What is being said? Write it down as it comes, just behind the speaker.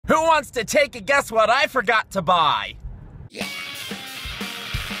Who wants to take a guess what I forgot to buy? Yeah.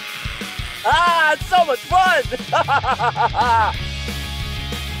 Ah, it's so much fun!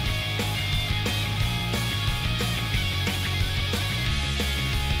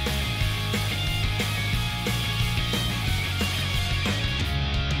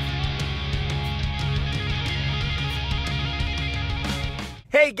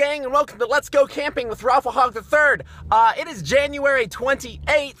 Hey gang, and welcome to Let's Go Camping with ROFL III. It is January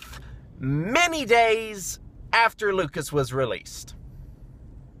 28th, many days after Lucas was released.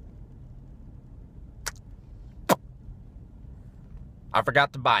 I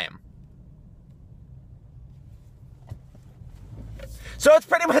forgot to buy him. So it's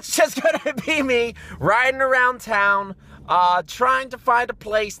pretty much just gonna be me riding around town, trying to find a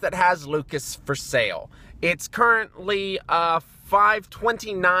place that has Lucas for sale. It's currently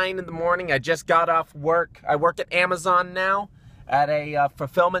 5:29 in the morning. I just got off work. I work at Amazon now at a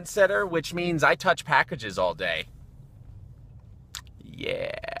fulfillment center, which means I touch packages all day.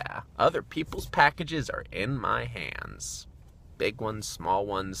 Yeah, other people's packages are in my hands. Big ones, small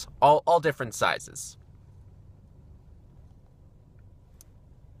ones, all different sizes.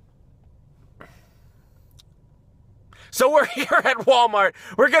 So we're here at Walmart.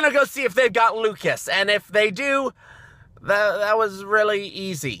 We're gonna go see if they've got Lucas, and if they do, that was really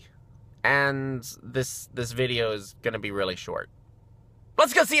easy. And this video is gonna be really short.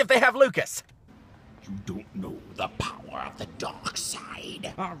 Let's go see if they have Lucas. You don't know the power of the dark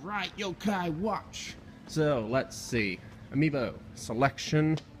side. All right, yokai, watch. So let's see. Amiibo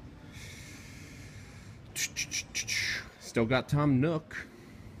selection. Still got Tom Nook.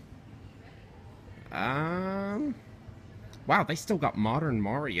 Wow, they still got modern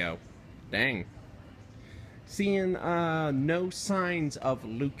Mario. Dang. Seeing no signs of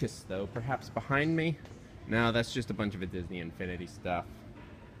Lucas though. Perhaps behind me? No, that's just a bunch of Disney Infinity stuff.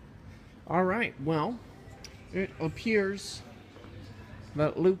 Alright, well, it appears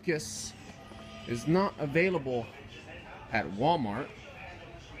that Lucas is not available at Walmart.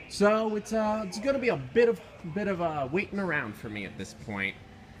 So it's gonna be a bit of waiting around for me at this point.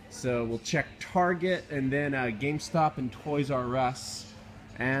 So we'll check Target and then GameStop and Toys R Us,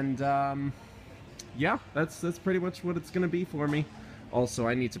 and yeah, that's pretty much what it's gonna be for me. Also,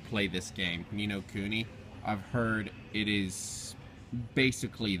 I need to play this game, Ni no Kuni. I've heard it is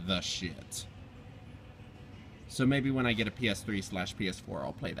basically the shit. So maybe when I get a PS3/PS4,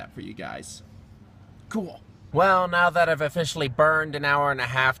 I'll play that for you guys. Cool. Well, now that I've officially burned an hour and a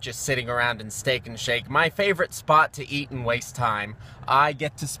half just sitting around in Steak and Shake, my favorite spot to eat and waste time, I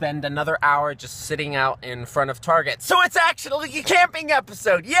get to spend another hour just sitting out in front of Target. So it's actually a camping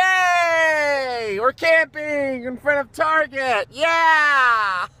episode! Yay! We're camping in front of Target!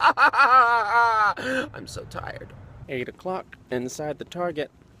 Yeah! I'm so tired. 8 o'clock inside the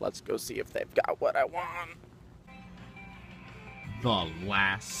Target. Let's go see if they've got what I want. The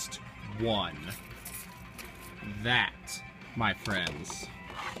last one. That, my friends,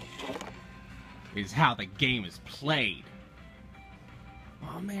 is how the game is played.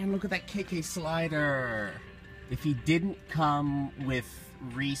 Oh man, look at that KK slider. If he didn't come with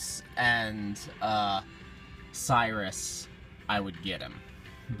Reese and Cyrus, I would get him.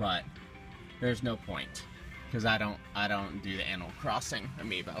 But there's no point, because I don't do the Animal Crossing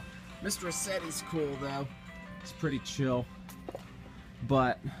amiibo. Mr. Rossetti's cool though. It's pretty chill.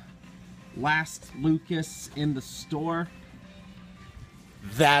 But last Lucas in the store.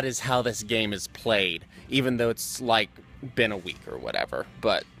 That is how this game is played, even though it's like been a week or whatever.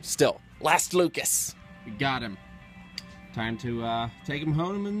 But still, last Lucas. We got him. Time to take him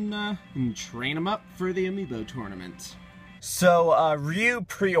home and train him up for the Amiibo tournament. So Ryu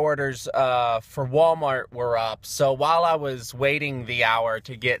pre-orders for Walmart were up. So while I was waiting the hour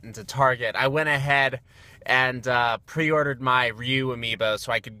to get into Target, I went ahead and pre-ordered my Ryu amiibo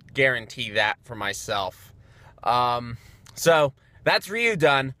so I could guarantee that for myself. So that's Ryu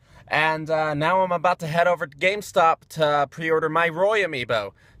done, and now I'm about to head over to GameStop to pre-order my Roy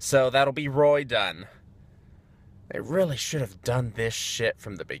amiibo, so that'll be Roy done. They really should have done this shit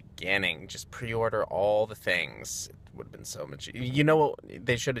from the beginning, just pre-order all the things. It would have been so much, you know,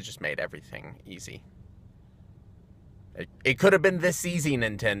 they should have just made everything easy. It could have been this easy,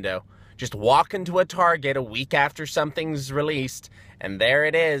 Nintendo. Just walk into a Target a week after something's released, and there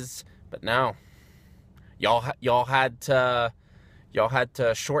it is. But no, y'all had to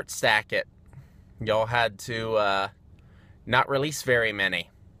short stack it. Y'all had to not release very many.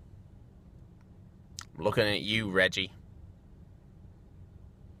 I'm looking at you, Reggie.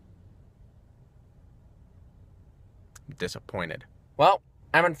 I'm disappointed. Well,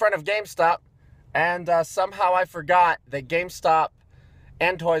 I'm in front of GameStop, and somehow I forgot that GameStop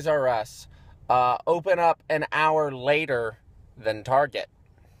and Toys R Us open up an hour later than Target.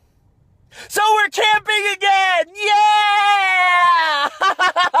 So we're camping again! Yeah!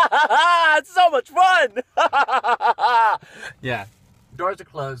 It's so much fun! Yeah. Doors are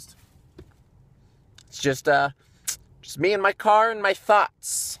closed. It's just me and my car and my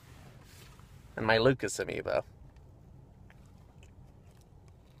thoughts. And my Lucas Amiibo.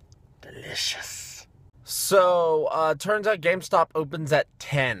 Delicious. So, turns out GameStop opens at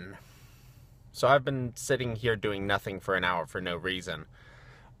 10. So I've been sitting here doing nothing for an hour for no reason.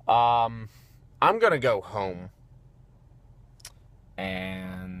 I'm gonna go home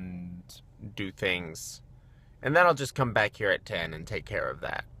and do things. And then I'll just come back here at 10 and take care of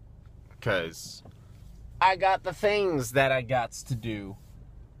that. Because I got the things that I got to do.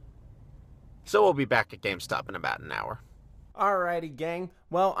 So we'll be back at GameStop in about an hour. Alrighty, gang.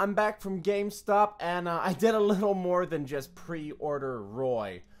 Well, I'm back from GameStop, and I did a little more than just pre-order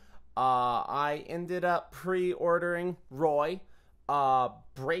Roy. I ended up pre-ordering Roy,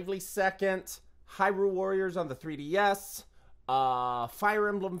 Bravely Second, Hyrule Warriors on the 3DS, Fire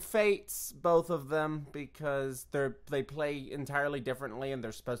Emblem Fates, both of them, because they play entirely differently and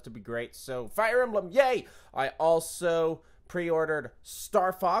they're supposed to be great. So, Fire Emblem, yay! I also pre-ordered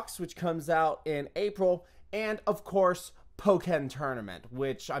Star Fox, which comes out in April, and, of course, Pokken Tournament,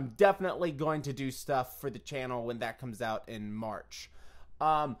 which I'm definitely going to do stuff for the channel when that comes out in March.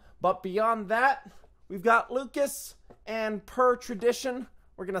 But beyond that, we've got Lucas, and per tradition,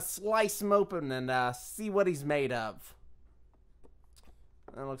 we're going to slice him open and see what he's made of.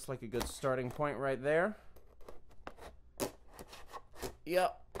 That looks like a good starting point right there.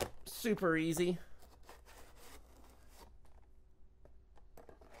 Yep, super easy.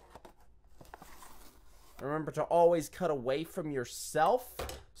 Remember to always cut away from yourself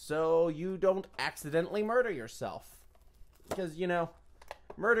so you don't accidentally murder yourself. Because, you know,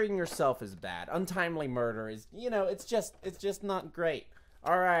 murdering yourself is bad. Untimely murder is, you know, it's just not great.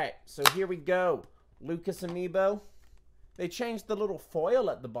 Alright, so here we go. Lucas Amiibo. They changed the little foil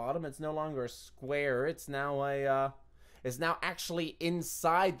at the bottom. It's no longer a square. It's now actually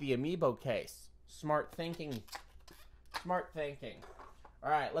inside the Amiibo case. Smart thinking. Smart thinking.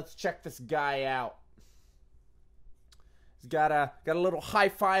 Alright, let's check this guy out. He's got a little high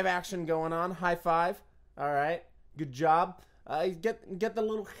five action going on. High five. All right. Good job. Get the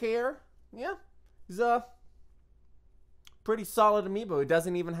little hair. Yeah. He's a pretty solid Amiibo. He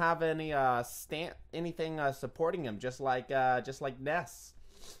doesn't even have any anything supporting him, just like Ness.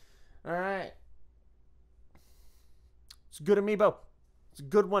 All right. It's a good Amiibo. It's a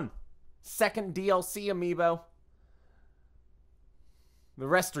good one. Second DLC Amiibo. The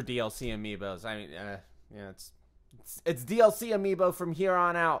rest are DLC Amiibos. I mean, yeah, it's DLC Amiibo from here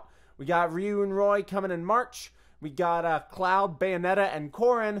on out. We got Ryu and Roy coming in March. We got Cloud, Bayonetta, and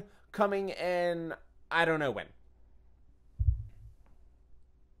Corrin coming in, I don't know when.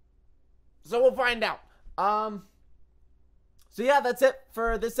 So we'll find out. So yeah, that's it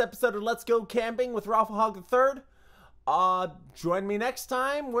for this episode of Let's Go Camping with ROFL III. Join me next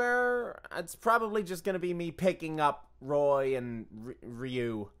time where it's probably just going to be me picking up Roy and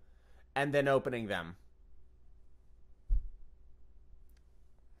Ryu and then opening them.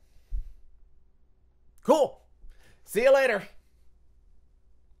 Cool. See you later.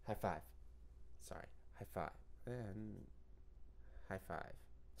 High five. Sorry. High five. And high five.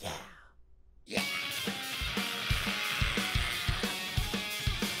 Yeah. Yeah.